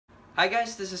Hi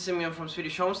guys, this is Simeon from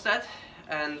Swedish Homestead,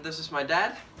 and this is my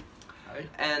dad. Hi.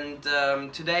 And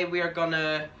today we are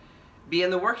gonna be in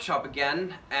the workshop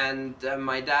again, and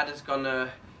my dad is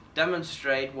gonna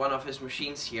demonstrate one of his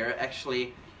machines here.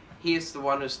 Actually, he is the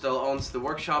one who still owns the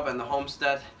workshop and the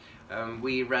homestead.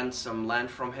 We rent some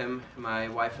land from him, my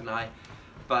wife and I,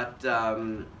 but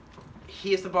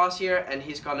he is the boss here, and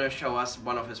he's gonna show us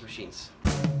one of his machines.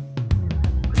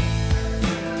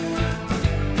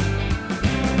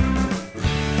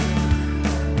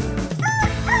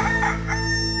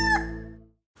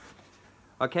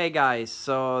 Okay guys,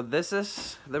 so this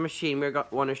is the machine we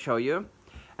want to show you,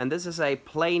 and this is a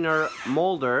planer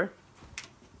moulder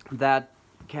that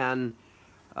can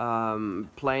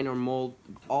plane or mold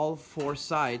all four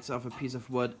sides of a piece of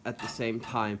wood at the same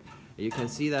time. You can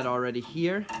see that already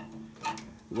here,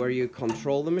 where you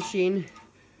control the machine,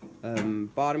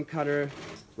 bottom cutter,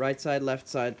 right side, left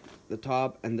side, the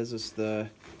top, and this is the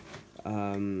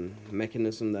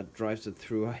mechanism that drives it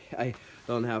through. I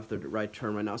don't have the right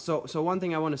term right now. So one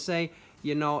thing I want to say,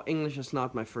 you know, English is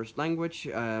not my first language,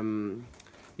 even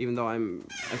though I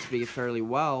speak it fairly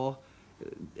well.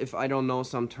 If I don't know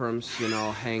some terms, you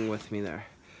know, hang with me there.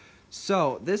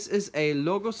 So this is a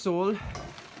Logosol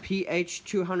PH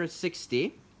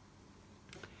 260,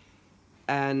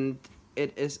 and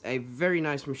it is a very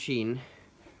nice machine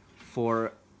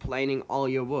for planing all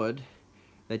your wood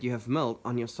that you have milled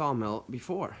on your sawmill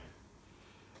before.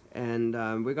 And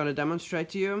we're going to demonstrate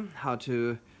to you how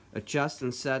to adjust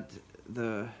and set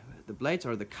the blades,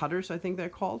 or the cutters I think they're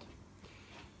called.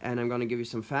 And I'm going to give you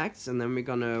some facts, and then we're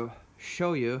going to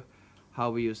show you how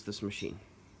we use this machine.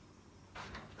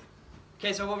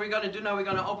 Okay, so what we're going to do now, we're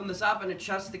going to open this up and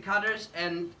adjust the cutters,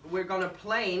 and we're going to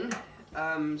plane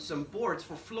some boards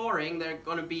for flooring. They're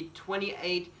going to be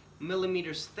 28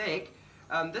 millimeters thick.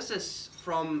 This is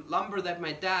from lumber that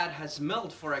my dad has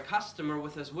milled for a customer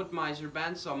with his woodmizer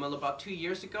bandsaw mill about 2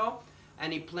 years ago,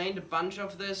 and he planed a bunch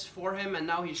of this for him, and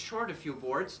now he's short a few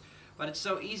boards. But it's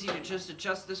so easy to just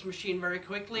adjust this machine very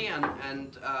quickly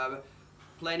and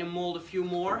plane and mold a few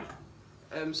more.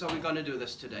 So we're gonna do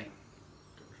this today.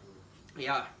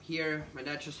 Yeah, here my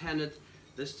dad just handed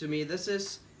this to me. This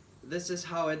is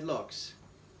how it looks.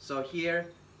 So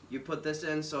here you put this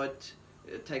in, so it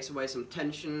takes away some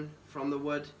tension from the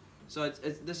wood. So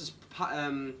this is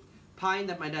pine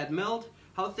that my dad milled.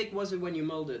 How thick was it when you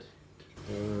milled it?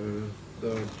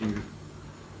 33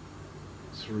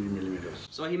 millimeters.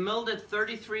 So he milled it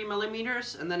 33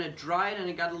 millimeters, and then it dried and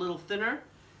it got a little thinner.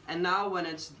 And now when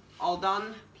it's all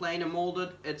done, plain and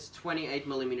molded, it's 28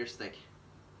 millimeters thick.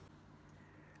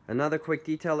 Another quick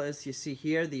detail is, you see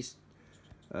here, these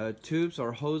tubes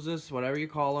or hoses, whatever you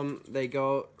call them, they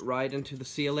go right into the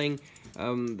ceiling.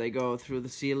 They go through the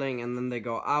ceiling and then they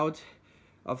go out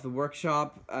of the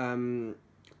workshop.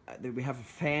 We have a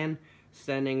fan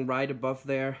standing right above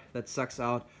there that sucks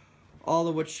out all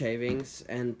the wood shavings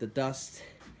and the dust,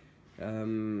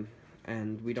 and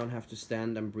we don't have to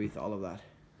stand and breathe all of that.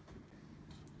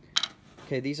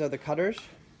 Okay, these are the cutters.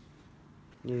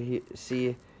 You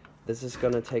see, this is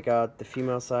gonna take out the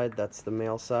female side, that's the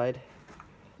male side.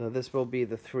 Now this will be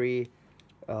the three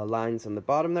lines on the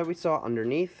bottom that we saw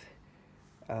underneath,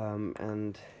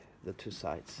 and the two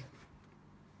sides.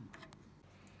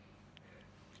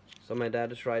 So my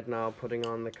dad is right now putting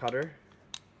on the cutter.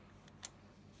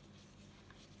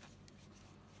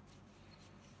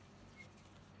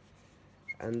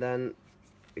 And then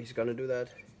he's gonna do that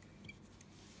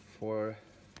for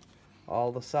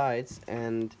all the sides,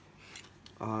 and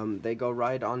they go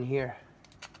right on here.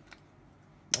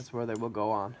 That's where they will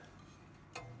go on.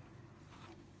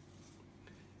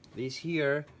 These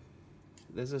here,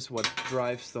 this is what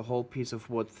drives the whole piece of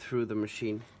wood through the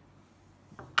machine.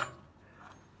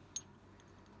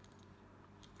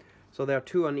 So there are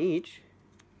two on each.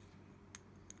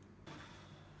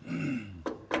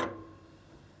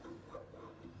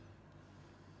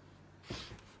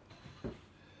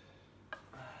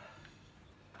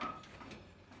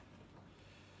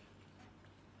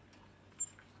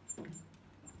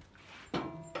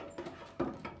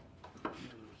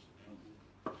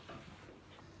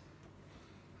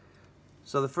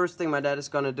 So the first thing my dad is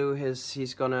gonna do is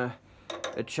he's gonna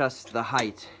adjust the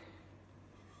height.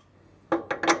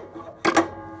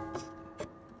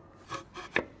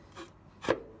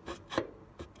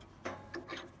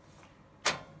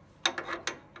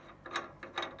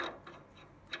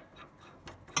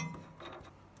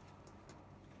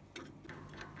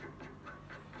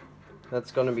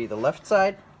 That's gonna be the left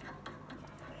side.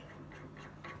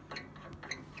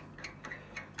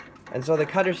 And so the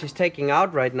cutters he's taking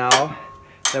out right now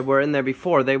that were in there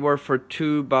before, they were for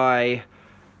 2 by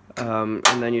and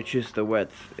then you choose the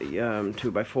width,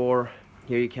 2x4.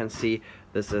 Here you can see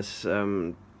this is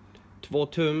 2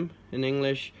 tum in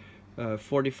English,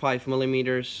 45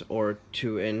 millimeters or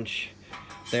 2-inch.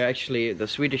 They're actually, the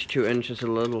Swedish 2-inch is a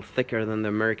little thicker than the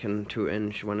American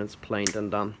 2-inch when it's planed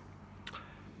and done.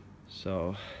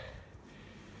 So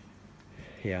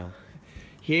yeah,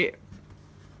 here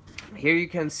you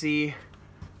can see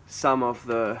some of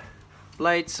the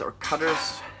blades or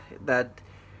cutters that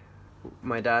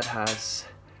my dad has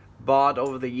bought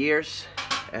over the years,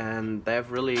 and they've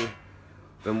really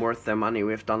been worth their money.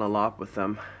 We've done a lot with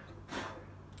them,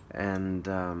 and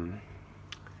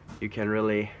you can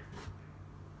really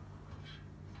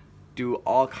do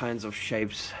all kinds of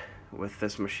shapes with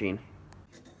this machine.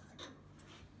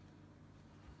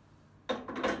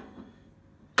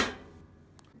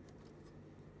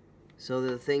 So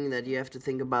the thing that you have to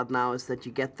think about now is that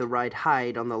you get the right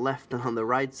height on the left and on the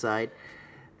right side,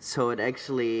 so it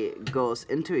actually goes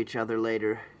into each other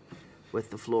later with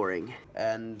the flooring.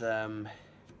 And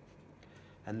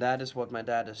that is what my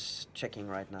dad is checking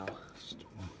right now.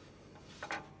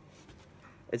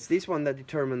 It's this one that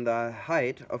determine the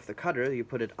height of the cutter. You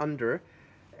put it under,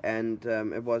 and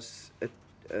it was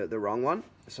the wrong one,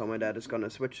 so my dad is gonna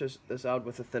switch this out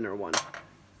with a thinner one.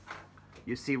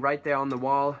 You see right there on the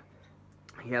wall,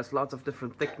 he has lots of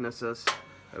different thicknesses,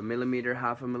 a millimeter,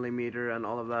 half a millimeter, and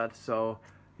all of that. So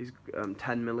he's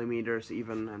 10 millimeters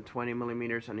even, and 20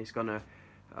 millimeters, and he's gonna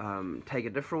take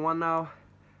a different one now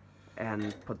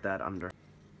and put that under.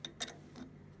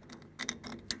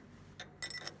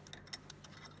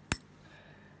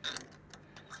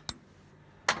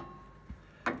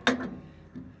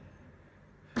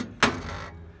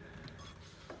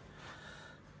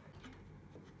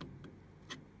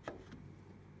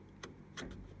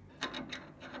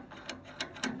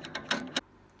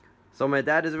 So my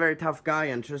dad is a very tough guy,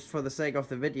 and just for the sake of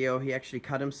the video, he actually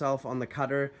cut himself on the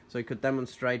cutter so he could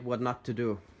demonstrate what not to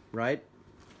do, right?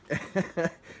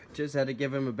 Just had to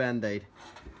give him a band-aid.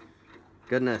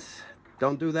 Goodness,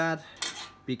 don't do that,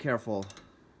 be careful.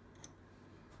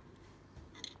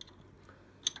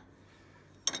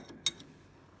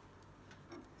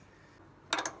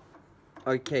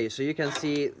 Okay, so you can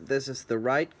see this is the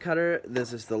right cutter,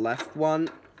 this is the left one,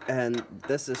 and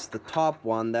this is the top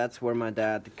one. That's where my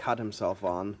dad cut himself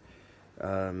on.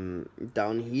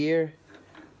 Down here,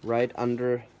 right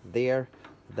under there,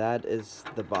 that is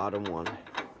the bottom one.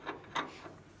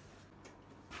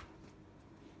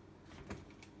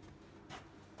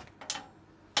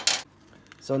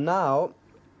 So now,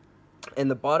 in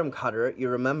the bottom cutter, you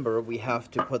remember we have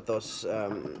to put those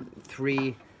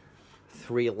three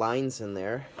lines in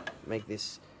there. Make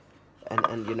this,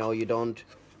 and you know, you don't.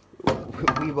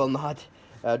 We will not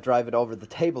drive it over the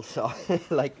table saw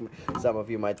like some of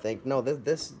you might think. No,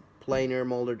 this planer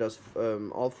molder does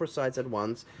all 4 sides at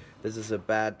once. This is a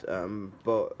bad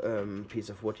piece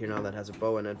of wood here now that has a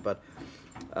bow in it, but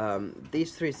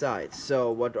these 3 sides.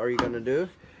 So what are you gonna do?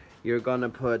 You're gonna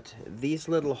put these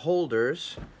little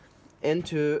holders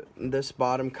into this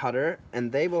bottom cutter,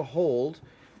 and they will hold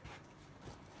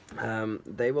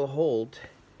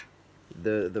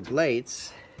the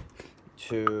blades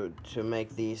to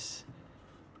make these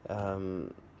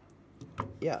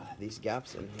these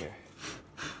gaps in here.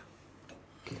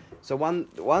 So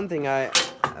one thing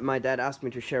my dad asked me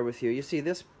to share with you. You see,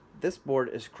 this board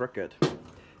is crooked,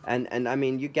 and I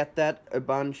mean, you get that a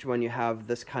bunch when you have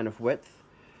this kind of width,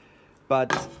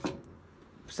 but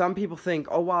some people think,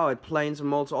 oh wow, it planes and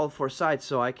molds all 4 sides,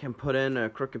 so I can put in a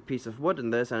crooked piece of wood in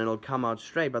this and it'll come out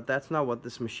straight. But that's not what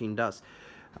this machine does.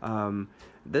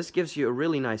 This gives you a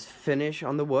really nice finish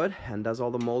on the wood and does all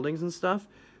the moldings and stuff,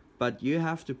 but you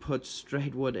have to put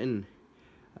straight wood in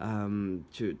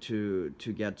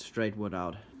to get straight wood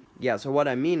out. Yeah, so what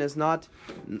I mean is not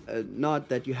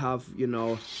that you have, you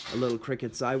know, a little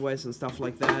cricket sideways and stuff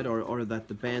like that, or that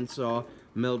the bandsaw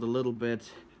milled a little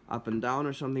bit up and down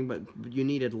or something, but you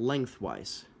need it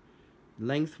lengthwise.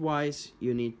 Lengthwise,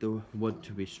 you need the wood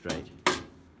to be straight.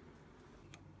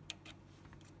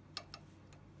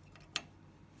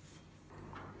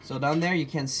 So down there you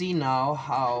can see now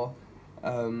how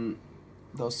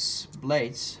those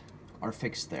blades are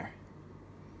fixed there.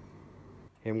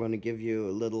 Here I'm going to give you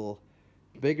a little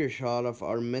bigger shot of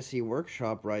our messy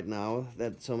workshop right now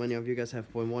that so many of you guys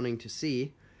have been wanting to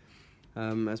see,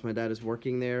 as my dad is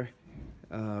working there.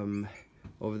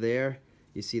 Over there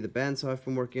you see the bandsaw I've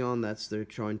been working on. That's the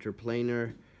jointer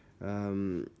planer.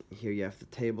 Here you have the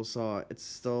table saw. It's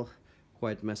still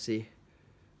quite messy,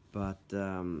 but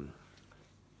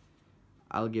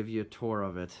I'll give you a tour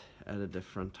of it at a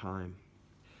different time.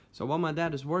 So while my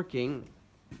dad is working,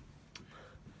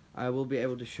 I will be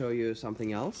able to show you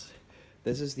something else.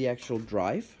 This is the actual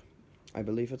drive, I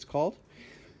believe it's called.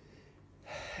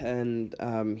 And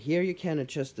here you can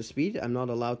adjust the speed. I'm not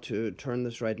allowed to turn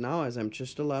this right now, as I'm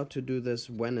just allowed to do this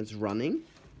when it's running.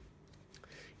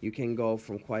 You can go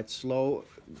from quite slow.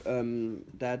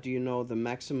 Dad, do you know the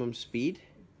maximum speed?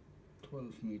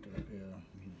 12 meters per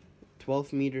minute.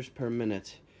 12 meters per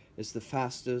minute is the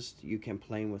fastest you can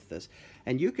plane with this.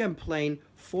 And you can plane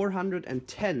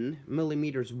 410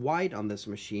 millimeters wide on this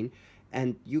machine,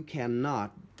 and you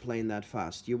cannot plane that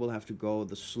fast. You will have to go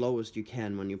the slowest you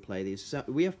can when you play these. So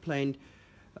we have planed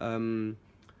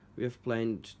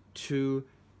 2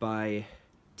 by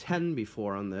 10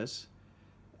 before on this,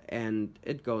 and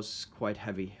it goes quite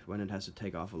heavy when it has to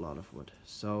take off a lot of wood.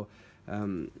 So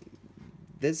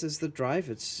this is the drive.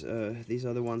 It's these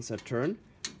are the ones that turn.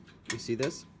 You see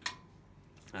this?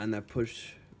 And that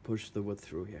push the wood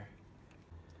through here.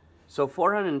 So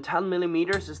 410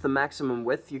 millimeters is the maximum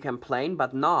width you can plane,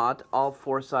 but not all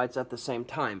 4 sides at the same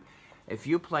time. If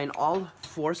you plane all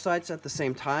 4 sides at the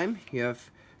same time, you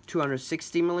have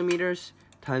 260 millimeters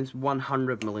times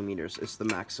 100 millimeters is the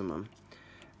maximum.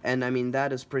 And I mean,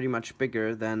 that is pretty much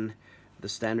bigger than the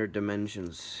standard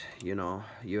dimensions. You know,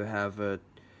 you have a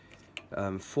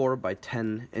 4 by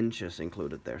 10 inches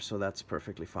included there, so that's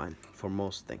perfectly fine for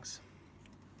most things.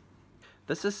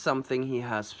 This is something he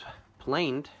has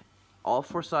planed all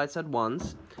 4 sides at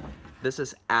once. This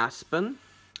is aspen,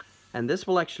 and this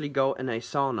will actually go in a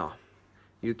sauna.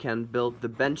 You can build the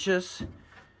benches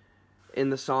in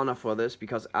the sauna for this,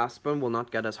 because aspen will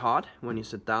not get as hot when you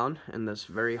sit down in this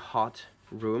very hot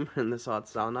room, in this hot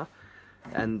sauna.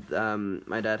 And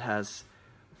my dad has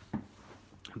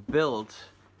built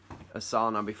a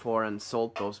sauna before and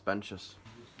sold those benches.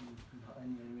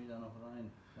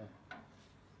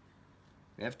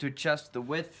 We have to adjust the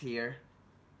width here.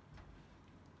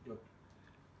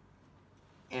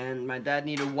 And my dad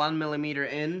needed 1 millimeter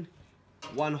in.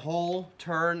 1 whole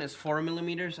turn is 4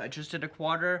 millimeters. I just did a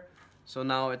quarter, so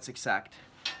now it's exact.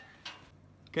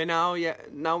 Okay, now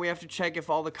we have to check if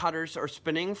all the cutters are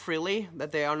spinning freely,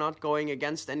 that they are not going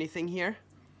against anything here.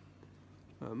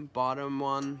 Bottom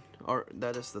one, or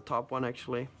that is the top one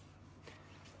actually.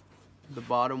 The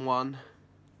bottom one.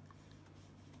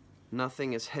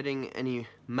 Nothing is hitting any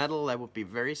metal. That would be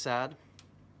very sad.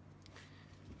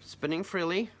 Spinning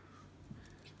freely.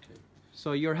 Okay.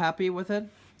 So you're happy with it?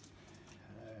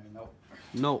 No.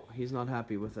 No, he's not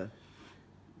happy with it.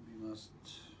 We must...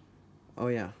 Oh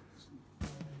yeah.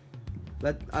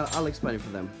 I'll explain it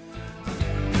for them.